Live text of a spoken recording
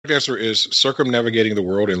correct answer is circumnavigating the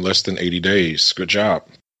world in less than 80 days. Good job.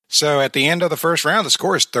 So at the end of the first round, the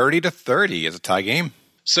score is 30-30. It's a tie game.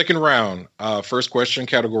 Second round. First question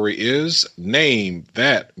category is name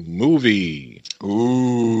that movie.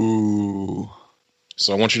 Ooh.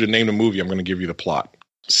 So I want you to name the movie. I'm going to give you the plot.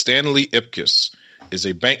 Stanley Ipkiss is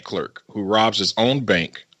a bank clerk who robs his own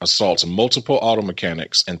bank, assaults multiple auto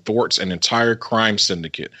mechanics, and thwarts an entire crime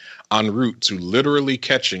syndicate en route to literally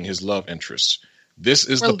catching his love interest. This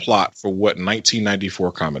is the plot for what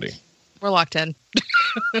 1994 comedy? We're locked in.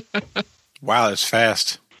 Wow, that's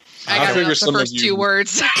fast. I figured the first two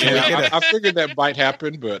words. Yeah, I figured that might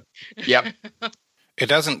happen, but yep. It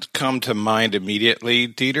doesn't come to mind immediately,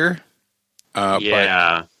 Dieter.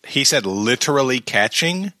 Yeah. But he said literally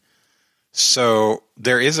catching. So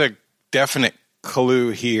there is a definite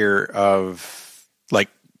clue here of like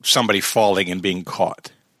somebody falling and being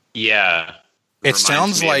caught. Yeah. It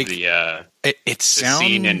sounds like it sounds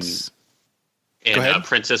scene in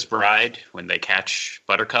Princess Bride when they catch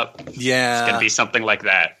Buttercup. Yeah. It's going to be something like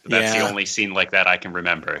that. That's the only scene like that I can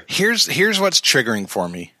remember. Here's what's triggering for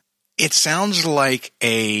me. It sounds like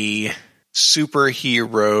a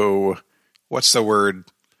superhero, what's the word?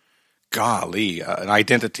 Golly, an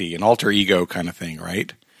identity, an alter ego kind of thing,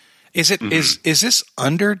 right? Is it is this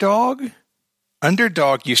Underdog?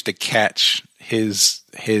 Underdog used to catch his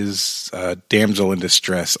damsel in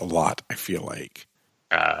distress a lot, I feel like.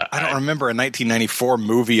 I don't remember a 1994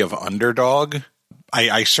 movie of Underdog.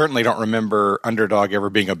 I certainly don't remember Underdog ever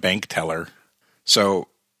being a bank teller. So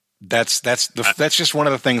that's just one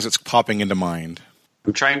of the things that's popping into mind.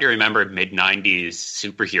 I'm trying to remember mid-90s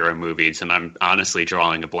superhero movies, and I'm honestly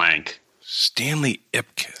drawing a blank. Stanley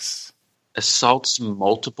Ipkiss. Assaults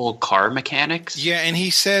multiple car mechanics? Yeah, and he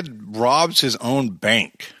said robs his own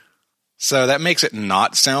bank. So that makes it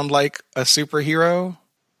not sound like a superhero?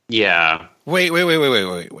 Yeah. Wait.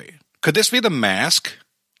 Could this be The Mask?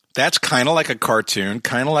 That's kind of like a cartoon,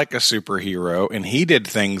 kind of like a superhero, and he did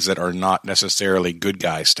things that are not necessarily good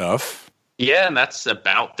guy stuff. Yeah, and that's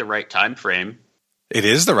about the right time frame. It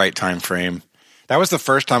is the right time frame. That was the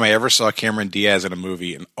first time I ever saw Cameron Diaz in a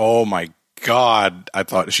movie, and oh my God, I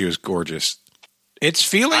thought she was gorgeous. It's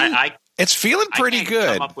feeling pretty good. I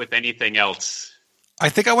can't come up with anything else. I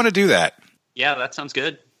think I want to do that. Yeah, that sounds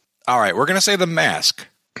good. All right, we're going to say The Mask.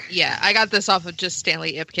 Yeah, I got this off of just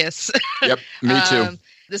Stanley Ipkiss. Yep, me too.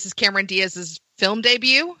 This is Cameron Diaz's film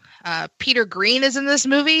debut. Peter Green is in this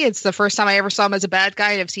movie. It's the first time I ever saw him as a bad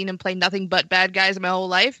guy, and I've seen him play nothing but bad guys in my whole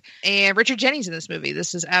life. And Richard Jennings in this movie.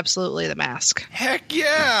 This is absolutely The Mask. Heck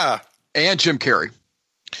yeah! And Jim Carrey.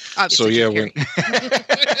 Obviously, so Jim Carrey.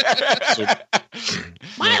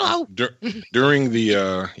 Milo. During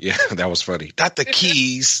the that was funny. Not the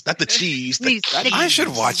keys, not the cheese. I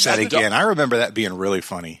should watch that again. I remember that being really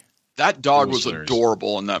funny. That dog was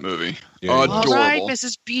adorable in that movie. Yeah, adorable. All right,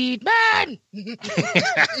 Mrs. Speedman.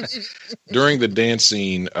 During the dance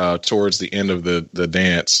scene, towards the end of the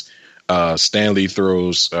dance, Stanley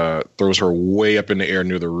throws her way up in the air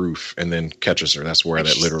near the roof and then catches her. That's where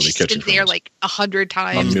that literally catches her. She's been there like 100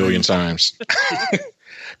 times. 1,000,000 times.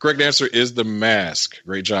 Correct answer is The Mask.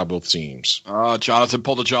 Great job, both teams. Jonathan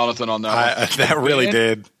pulled a Jonathan on that one. That really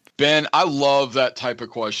did. Ben, I love that type of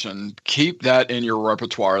question. Keep that in your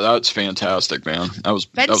repertoire. That's fantastic, man.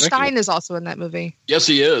 Ben Stein is also in that movie. Yes,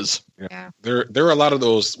 he is. Yeah. There are a lot of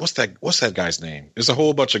those. What's that guy's name? There's a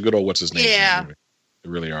whole bunch of good old what's his name. Yeah. They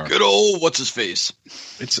really are. Good old what's his face.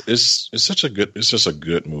 It's just a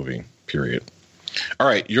good movie. Period. All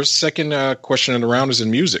right, your second question in the round is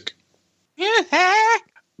in music.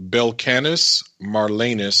 Belcanus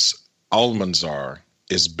Marlanus Almanzar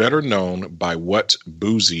is better known by what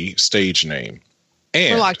boozy stage name?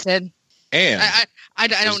 And we're locked in. And I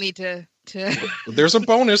don't need to. There's a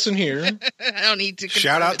bonus in here. I don't need to.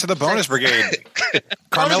 Shout out to the bonus brigade.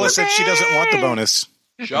 Carmela said she doesn't want the bonus.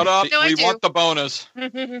 Shut up. No, we want the bonus.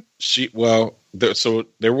 That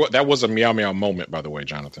was a meow meow moment, by the way,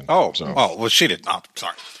 Jonathan. Well, she did not.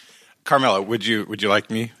 Sorry, Carmela. Would you like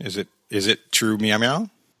me? Is it true meow meow?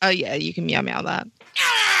 Oh yeah, you can meow meow that.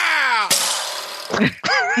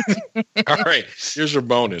 All right, here's your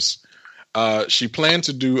bonus. She planned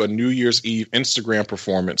to do a New Year's Eve Instagram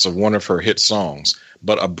performance of one of her hit songs,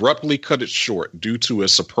 but abruptly cut it short due to a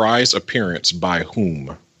surprise appearance by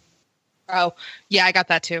whom? Oh, yeah, I got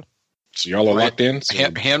that too. So y'all are locked in? So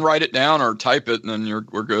handwrite it down or type it, and then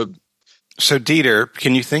we're good. So, Dieter,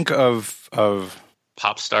 can you think of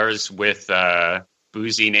pop stars with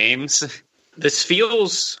boozy names? This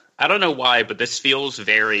feels, I don't know why, but this feels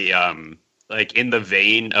very like in the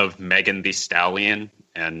vein of Megan Thee Stallion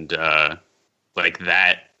and like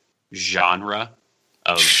that genre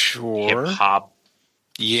of hip hop.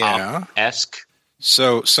 Yeah. Esque.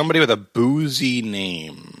 So somebody with a boozy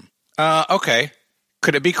name. Okay.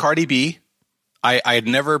 Could it be Cardi B? I had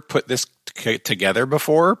never put this together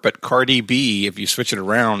before, but Cardi B, if you switch it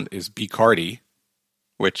around, is B Cardi,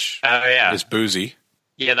 which is boozy.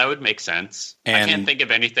 Yeah, that would make sense. And I can't think of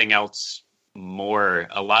anything else more.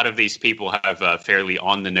 A lot of these people have fairly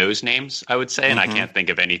on-the-nose names, I would say, and I can't think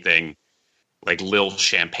of anything like Lil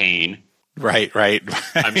Champagne. Right.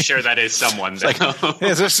 I'm sure that is someone. Like,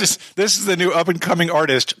 yeah, this is the new up-and-coming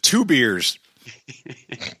artist, Two Beers.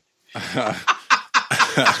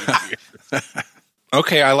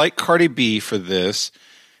 Okay, I like Cardi B for this,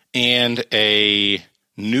 and a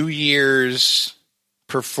New Year's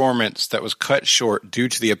performance that was cut short due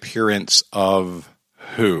to the appearance of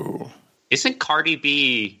who? Isn't Cardi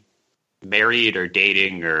B married or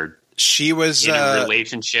dating or She was in a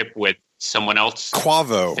relationship with someone else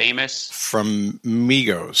Quavo famous? from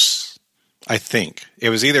Migos, I think. It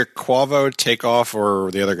was either Quavo, Takeoff, or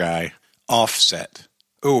the other guy, Offset.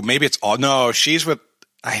 Oh, maybe it's all. No,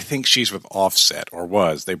 I think she's with Offset, or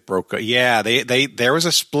was. They broke up. Yeah, there was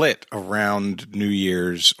a split around New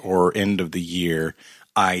Year's or end of the year.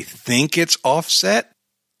 I think it's Offset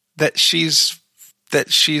that she's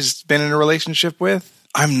been in a relationship with.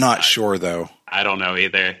 I'm not sure though. I don't know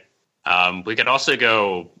either. We could also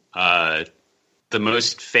go. The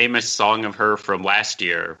most famous song of her from last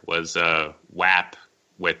year was "WAP"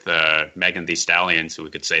 with Megan Thee Stallion, so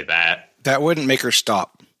we could say that. That wouldn't make her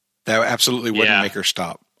stop. That absolutely wouldn't make her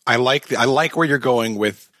stop. I like where you're going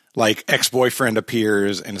with, like, ex-boyfriend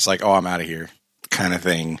appears and it's like, oh, I'm out of here kind of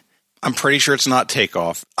thing. I'm pretty sure it's not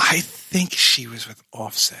Takeoff. I think she was with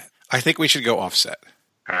Offset. I think we should go Offset.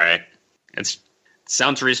 All right. It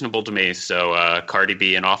sounds reasonable to me. So Cardi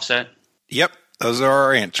B and Offset? Yep. Those are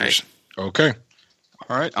our answers. Right. Okay.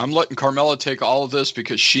 All right. I'm letting Carmela take all of this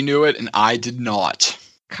because she knew it and I did not.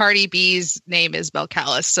 Cardi B's name is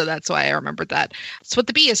Belcalis, so that's why I remembered that. That's what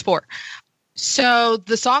the B is for. So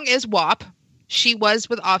the song is WAP. She was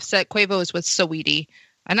with Offset. Quavo is with Saweetie.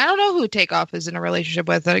 And I don't know who Takeoff is in a relationship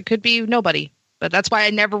with. It could be nobody. But that's why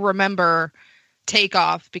I never remember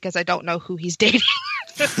Takeoff, because I don't know who he's dating.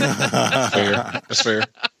 That's fair.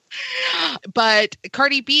 But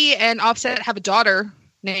Cardi B and Offset have a daughter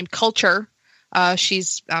named Culture.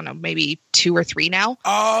 She's, I don't know, maybe 2 or 3 now.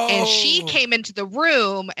 Oh. And she came into the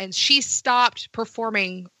room and she stopped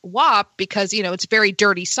performing WAP because, it's a very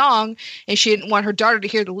dirty song and she didn't want her daughter to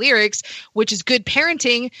hear the lyrics, which is good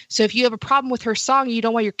parenting. So if you have a problem with her song and you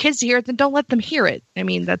don't want your kids to hear it, then don't let them hear it. I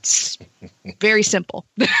mean, that's very simple.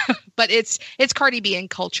 But it's Cardi B and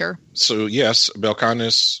Culture. So, yes,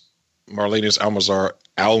 Belcanis Marlenis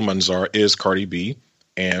Almanzar is Cardi B.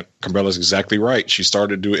 And Carmela's exactly right. She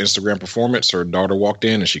started to do an Instagram performance. Her daughter walked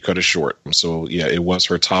in and she cut it short. So, yeah, it was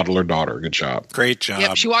her toddler daughter. Good job. Great job.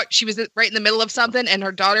 Yep, she was right in the middle of something and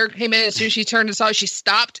her daughter came in. As soon as she turned and saw it, she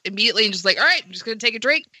stopped immediately and just like, all right, I'm just going to take a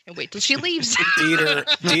drink and wait till she leaves.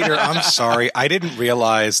 Dieter, I'm sorry. I didn't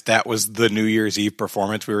realize that was the New Year's Eve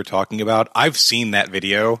performance we were talking about. I've seen that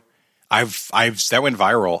video. That went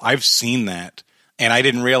viral. I've seen that. And I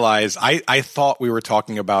didn't realize, I thought we were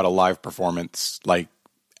talking about a live performance, like,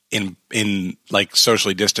 in like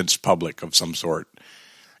socially distanced public of some sort.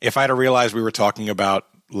 If I'd have realized we were talking about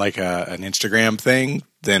like an Instagram thing,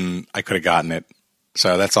 then I could have gotten it.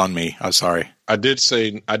 So that's on me. I'm sorry. I did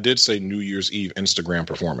say New Year's Eve Instagram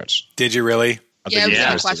performance. Did you really? Yeah,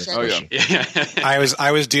 it was a question. Oh, yeah.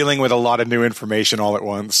 I was dealing with a lot of new information all at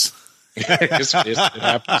once. It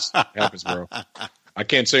happens. It happens, bro. I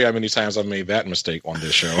can't tell you how many times I've made that mistake on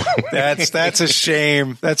this show. That's a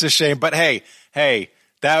shame. That's a shame. But hey,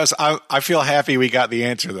 that was. I feel happy we got the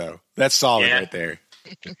answer though. That's solid right there.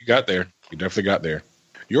 You got there. You definitely got there.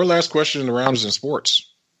 Your last question in the round is in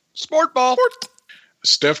sports. Sport ball.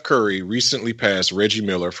 Steph Curry recently passed Reggie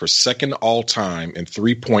Miller for second all-time in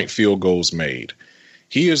 3-point field goals made.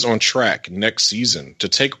 He is on track next season to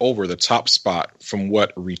take over the top spot from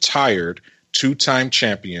what retired 2-time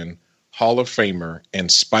champion, Hall of Famer,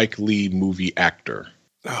 and Spike Lee movie actor.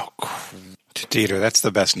 Oh, Dieter, that's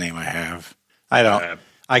the best name I have. I don't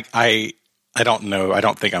know. I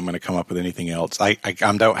don't think I'm going to come up with anything else. I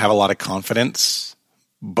don't have a lot of confidence,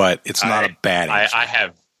 but it's not a bad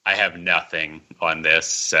answer. I have nothing on this.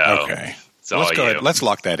 So okay, let's go ahead. Let's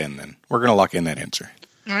lock that in then. We're going to lock in that answer.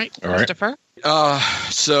 All right, Christopher.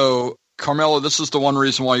 So Carmela, this is the one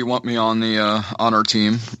reason why you want me on our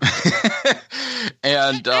team.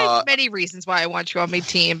 And there's many reasons why I want you on my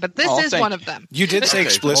team, but this is one of them. You did say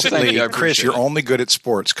explicitly, Chris, you're only good at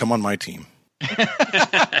sports. Come on my team.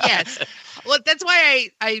 Yes. Well, that's why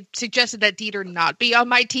I suggested that Dieter not be on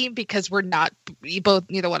my team, because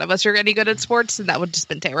neither one of us are any good at sports, and that would just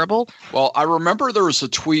been terrible. Well, I remember there was a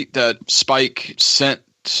tweet that Spike sent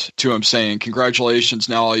to him saying, "Congratulations!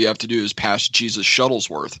 Now all you have to do is pass Jesus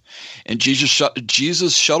Shuttlesworth." And Jesus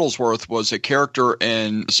Shuttlesworth was a character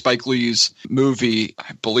in Spike Lee's movie.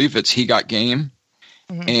 I believe it's He Got Game,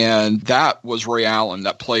 and that was Ray Allen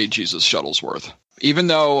that played Jesus Shuttlesworth. Even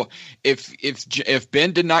though if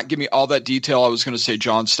Ben did not give me all that detail, I was going to say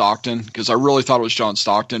John Stockton, because I really thought it was John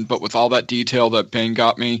Stockton. But with all that detail that Ben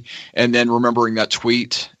got me, and then remembering that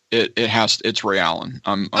tweet, it's Ray Allen.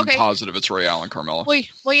 I'm positive it's Ray Allen, Carmela. Well,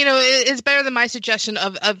 it's better than my suggestion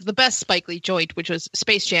of the best Spike Lee joint, which was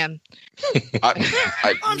Space Jam.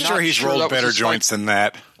 I'm sure he's rolled better joints than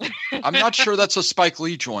that. I'm not sure that's a Spike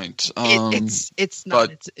Lee joint. It's not.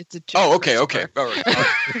 But, it's a joke. Oh, okay. All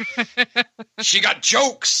right. She got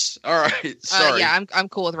jokes. All right. Sorry. Yeah, I'm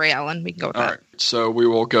cool with Ray Allen. We can go with that. All right. So we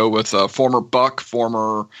will go with former Buck,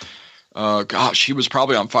 former. He was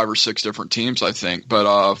probably on 5 or 6 different teams, I think.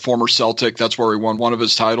 But former Celtic, that's where he won one of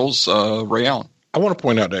his titles, Ray Allen. I want to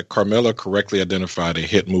point out that Carmela correctly identified a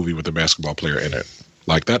hit movie with a basketball player in it.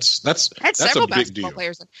 Like that's several a big basketball deal.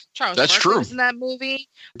 players. Charles That's Barkley true. was in that movie.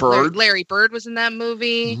 Bird. Larry Bird was in that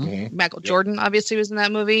movie. Mhm. Michael Jordan obviously was in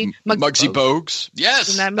that movie. Muggsy Bogues. Yes.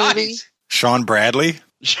 in that movie. Nice. Sean Bradley.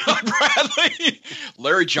 Sean Bradley.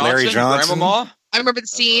 Larry Johnson. Larry Johnson. Grandmama. I remember the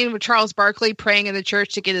scene with Charles Barkley praying in the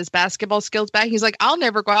church to get his basketball skills back. He's like, "I'll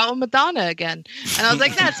never go out with Madonna again," and I was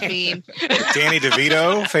like, "That's mean." Danny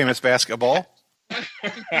DeVito, famous basketball.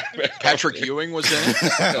 Patrick Ewing was in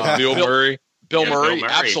it. Bill Murray. Bill Yeah, Murray. Bill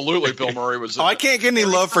Murray. Absolutely, Bill Murray was in Oh, I it. can't get any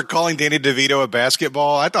love for calling Danny DeVito a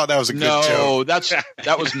basketball. I thought that was a good joke. No,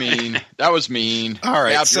 that was mean. That was mean. All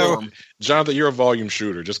right, Bad so- form. Jonathan, you're a volume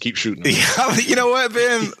shooter. Just keep shooting. them. Yeah, you know what,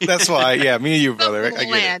 Ben? That's why. Yeah, me and you, brother. I get it.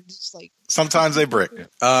 Land, just like Sometimes they brick.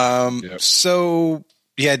 Yep. So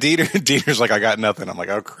yeah, Dieter's like, I got nothing. I'm like,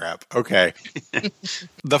 oh crap. Okay.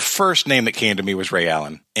 The first name that came to me was Ray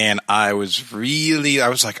Allen. And I was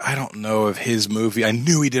like, I don't know of his movie. I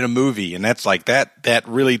knew he did a movie, and that's like that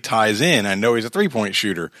really ties in. I know he's a 3-point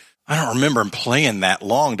shooter. I don't remember him playing that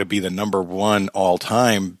long to be the number one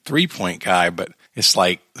all-time 3-point guy, but it's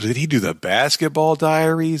like, did he do the Basketball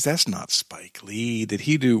Diaries? That's not Spike Lee. Did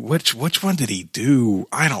he do which one did he do?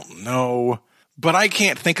 I don't know. But I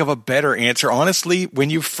can't think of a better answer. Honestly, when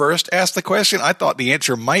you first asked the question, I thought the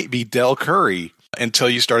answer might be Del Curry until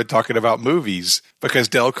you started talking about movies, because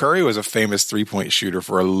Del Curry was a famous 3-point shooter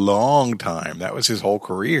for a long time. That was his whole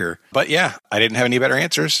career. But yeah, I didn't have any better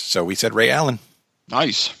answers, so we said Ray Allen.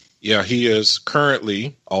 Nice. Yeah, he is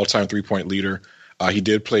currently all-time 3-point leader. He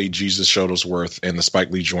did play Jesus Shuttlesworth in the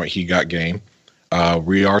Spike Lee joint He Got Game.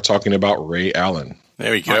 We are talking about Ray Allen.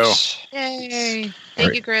 There we go. Nice. yay!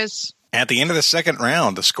 Thank you, Chris. At the end of the second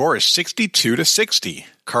round, the score is 62-60.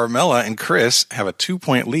 Carmela and Chris have a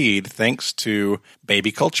 2-point lead thanks to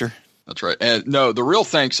Baby Culture. That's right. And no, the real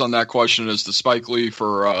thanks on that question is to Spike Lee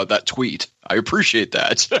for that tweet. I appreciate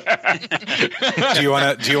that. Do you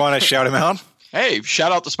want to shout him out? Hey,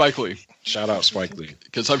 shout out to Spike Lee, Shout out Spike Lee.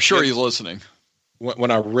 because I'm sure he's listening.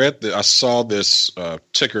 When I saw this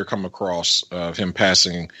ticker come across of him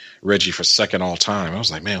passing Reggie for second all time, I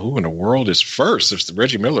was like, man, who in the world is first if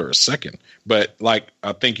Reggie Miller is second? But like,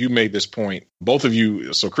 I think you made this point, both of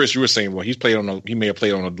you. So Chris, you were saying, well, he may have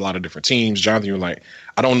played on a lot of different teams. Jonathan, you were like,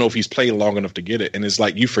 I don't know if he's played long enough to get it. And it's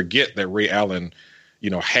like, you forget that Ray Allen, he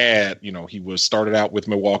was started out with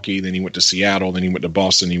Milwaukee, then he went to Seattle, then he went to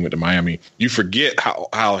Boston, he went to Miami. You forget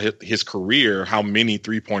how his career, how many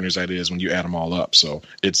 3-pointers that is when you add them all up. So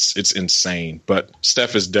it's insane. But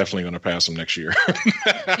Steph is definitely going to pass him next year.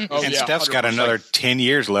 And Steph's got 100%. another 10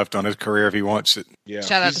 years left on his career if he wants it. Yeah.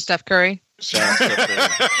 Shout out to Steph Curry. Shout out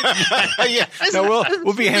Steph Curry. Yeah, no,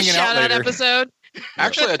 we'll be hanging out Shout out later. episode.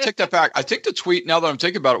 Actually, I take that back. I think the tweet, now that I'm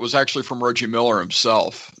thinking about it, was actually from Reggie Miller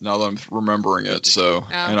himself. Now that I'm remembering it, so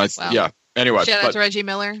well. Anyway, Shout out but to Reggie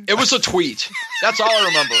Miller. it was a tweet. That's all I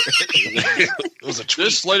remember. It was a tweet.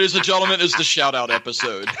 This, ladies and gentlemen, is the shout out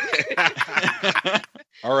episode.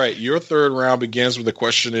 All right, your third round begins with a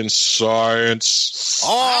question in science.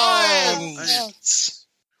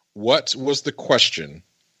 What was the question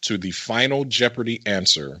to the Final Jeopardy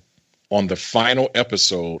answer on the final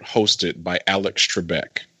episode hosted by Alex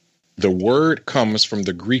Trebek? The word comes from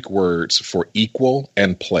the Greek words for equal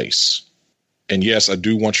and place. And yes, I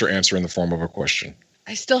do want your answer in the form of a question.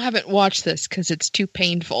 I still haven't watched this because it's too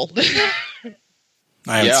painful.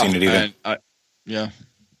 I haven't seen it either.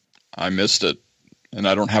 I missed it, and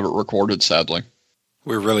I don't have it recorded, sadly.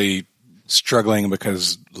 We're really struggling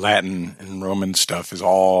because Latin and Roman stuff is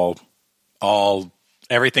all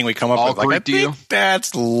everything we come up All with. Like, I Greek to you? think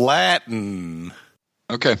that's Latin.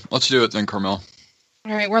 Okay, let's do it then, Carmel.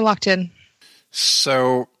 All right, we're locked in.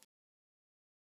 So